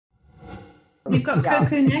We've got Yeah.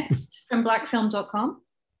 Koku next from blackfilm.com.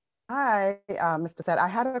 Hi, Ms. Bisset. I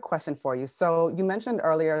had a question for you. So you mentioned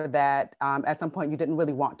earlier that at some point you didn't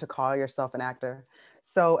really want to call yourself an actor.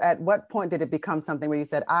 So at what point did it become something where you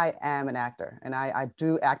said, I am an actor and I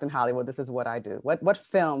do act in Hollywood. This is what I do. What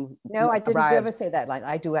film? No, I didn't ever say that. Like,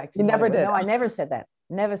 I do act in You never Hollywood. did? No, I never said that.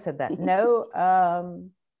 Never said that. No,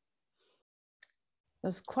 it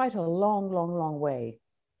was quite a long way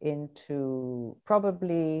into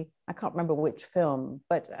probably, I can't remember which film,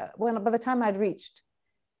 but by the time I'd reached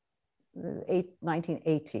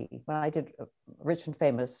 1980, when I did Rich and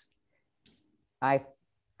Famous, I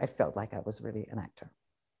felt like I was really an actor.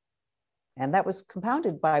 And that was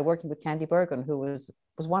compounded by working with Candy Bergen, who was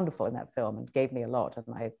wonderful in that film and gave me a lot.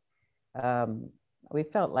 And we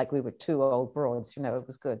felt like we were two old broads, you know, it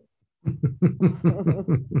was good.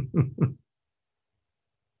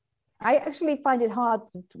 I actually find it hard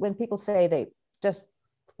when people say they just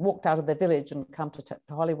walked out of their village and come to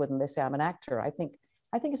Hollywood and they say, I'm an actor. I think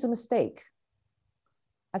it's a mistake.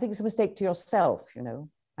 I think it's a mistake to yourself, you know.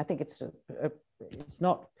 I think it's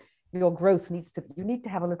not, your growth you need to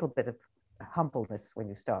have a little bit of humbleness when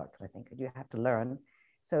you start, I think, and you have to learn.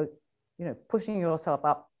 So, you know, pushing yourself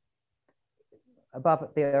up above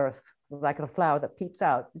the earth, like a flower that peeps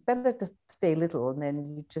out, it's better to stay little and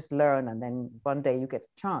then you just learn, and then one day you get a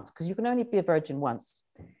chance, because you can only be a virgin once.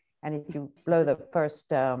 And if you blow the first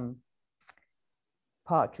part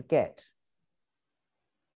you get,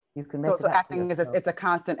 you can mess it up. Acting it's a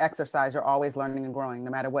constant exercise. You're always learning and growing,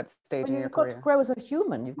 no matter what stage in your career. You've got to grow as a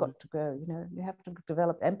human. You've got to grow, you know, you have to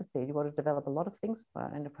develop empathy. You've got to develop a lot of things.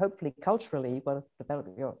 And hopefully culturally, you've got to develop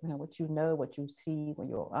your, you know, what you see, with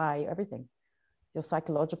your eye, everything, your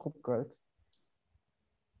psychological growth.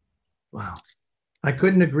 Wow. I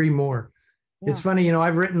couldn't agree more. Yeah. It's funny, you know,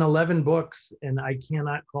 I've written 11 books and I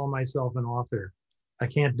cannot call myself an author. I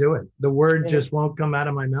can't do it. The word just won't come out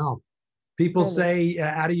of my mouth. People say,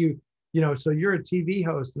 how do you know, so you're a TV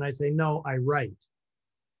host? And I say, no, I write.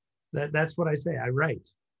 That's what I say. I write,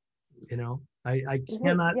 you know, I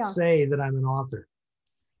cannot say that I'm an author.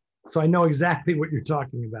 So I know exactly what you're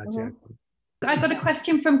talking about, Jacqueline. I got a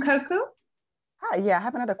question from Koku. Hi, yeah, I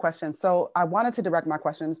have another question. So I wanted to direct my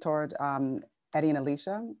questions toward Eddie and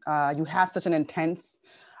Alicia. You have such an intense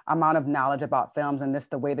amount of knowledge about films and this,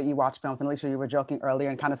 the way that you watch films. And Alicia, you were joking earlier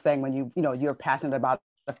and kind of saying when you're passionate about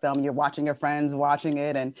a film, you're watching your friends watching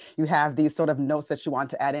it and you have these sort of notes that you want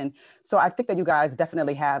to add in. So I think that you guys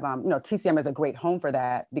definitely have, TCM is a great home for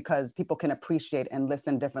that because people can appreciate and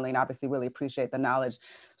listen differently and obviously really appreciate the knowledge.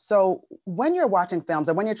 So when you're watching films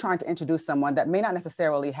or when you're trying to introduce someone that may not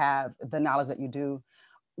necessarily have the knowledge that you do,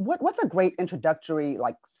 what's a great introductory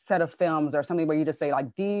like set of films or something where you just say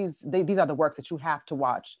like these are the works that you have to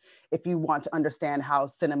watch if you want to understand how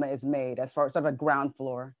cinema is made, as far as sort of a ground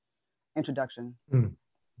floor introduction?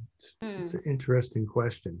 It's an interesting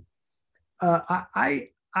question. I'm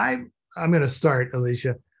going to start,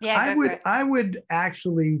 Alicia. Yeah, I would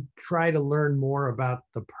actually try to learn more about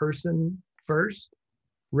the person first,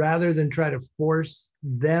 rather than try to force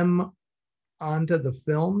them onto the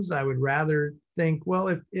films. I would rather think, well,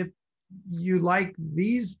 if you like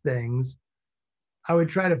these things, I would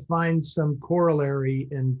try to find some corollary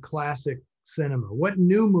in classic cinema. What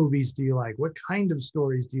new movies do you like? What kind of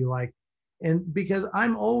stories do you like? And because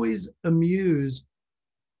I'm always amused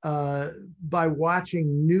by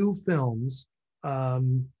watching new films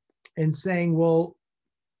and saying, well,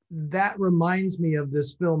 that reminds me of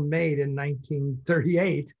this film made in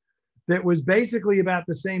 1938 that was basically about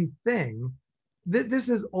the same thing. This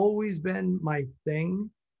has always been my thing,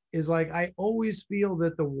 is like, I always feel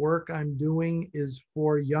that the work I'm doing is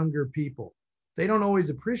for younger people. They don't always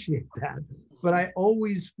appreciate that, but I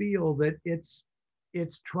always feel that it's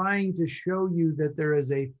trying to show you that there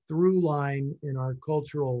is a through line in our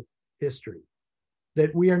cultural history,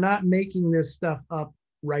 that we are not making this stuff up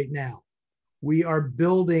right now. We are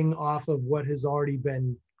building off of what has already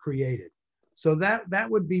been created. So that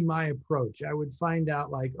would be my approach. I would find out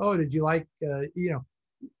like, oh, did you like,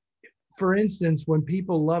 for instance, when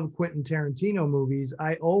people love Quentin Tarantino movies,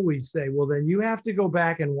 I always say, well, then you have to go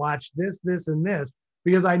back and watch this, this, and this,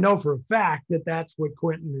 because I know for a fact that that's what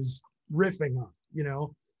Quentin is riffing on, you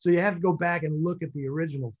know? So you have to go back and look at the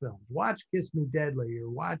original films, watch Kiss Me Deadly or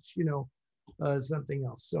watch, something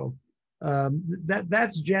else. So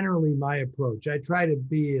that's generally my approach. I try to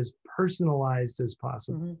be as personalized as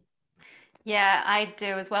possible. Mm-hmm. Yeah, I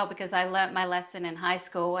do as well, because I learnt my lesson in high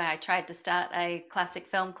school where I tried to start a classic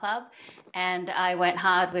film club, and I went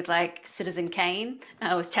hard with like Citizen Kane.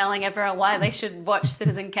 I was telling everyone why they should watch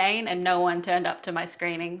Citizen Kane, and no one turned up to my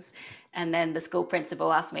screenings. And then the school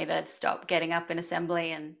principal asked me to stop getting up in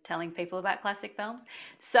assembly and telling people about classic films.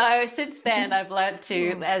 So since then, I've learned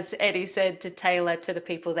to, as Eddie said, to tailor to the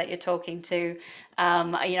people that you're talking to.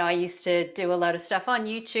 You know, I used to do a lot of stuff on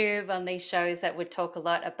YouTube on these shows that would talk a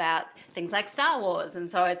lot about things like Star Wars.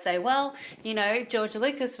 And so I'd say, well, you know, George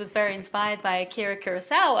Lucas was very inspired by Akira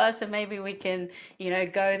Kurosawa, so maybe we can, you know,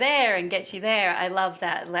 go there and get you there. I love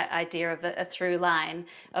that idea of a through line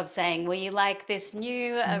of saying, well, you like this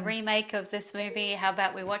new remake of this movie? How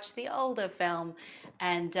about we watch the older film?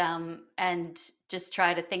 And just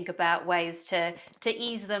try to think about ways to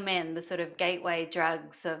ease them in, the sort of gateway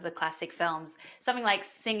drugs of the classic films. Something like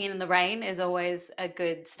Singing in the Rain is always a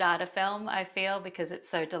good starter film, I feel, because it's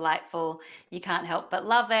so delightful. You can't help but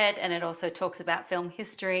love it. And it also talks about film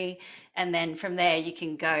history. And then from there, you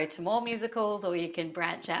can go to more musicals or you can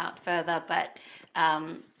branch out further. But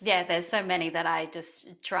yeah, there's so many that I just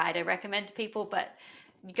try to recommend to people. But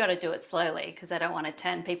you got to do it slowly because I don't want to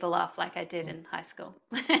turn people off like I did in high school.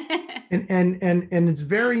 and it's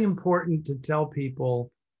very important to tell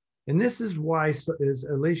people, and this is why, as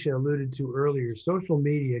Alicia alluded to earlier, social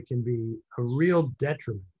media can be a real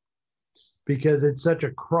detriment because it's such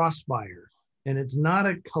a crossfire and it's not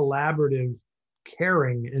a collaborative,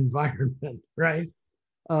 caring environment, right?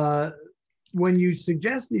 When you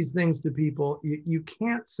suggest these things to people, you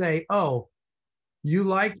can't say, oh, you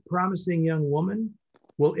liked Promising Young Woman?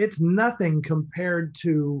 Well, it's nothing compared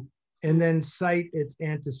to, and then cite its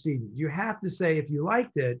antecedent. You have to say, if you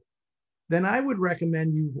liked it, then I would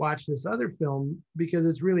recommend you watch this other film because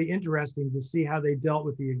it's really interesting to see how they dealt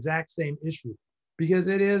with the exact same issue. Because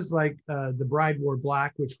it is like The Bride Wore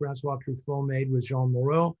Black, which Francois Truffaut made with Jean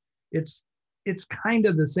Moreau. It's kind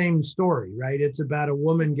of the same story, right? It's about a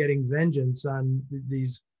woman getting vengeance on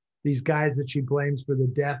these guys that she blames for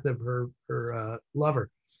the death of her lover.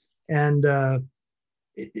 And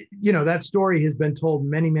you know, that story has been told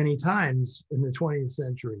many, many times in the 20th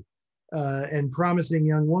century. And Promising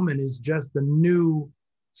Young Woman is just the new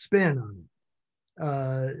spin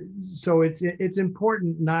on it. So it's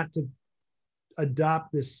important not to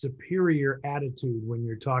adopt this superior attitude when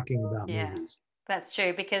you're talking about movies. That's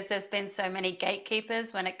true, because there's been so many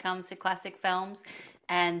gatekeepers when it comes to classic films.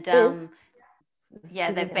 And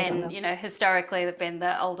yeah, they've been, you know, historically, they've been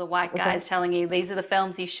the older white guys telling you these are the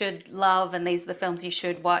films you should love and these are the films you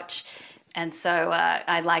should watch. And so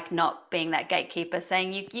I like not being that gatekeeper,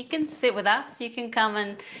 saying you can sit with us, you can come,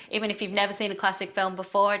 and even if you've never seen a classic film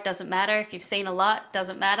before, it doesn't matter. If you've seen a lot,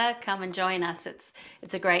 doesn't matter. Come and join us.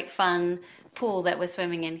 It's a great fun pool that we're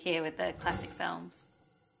swimming in here with the classic films.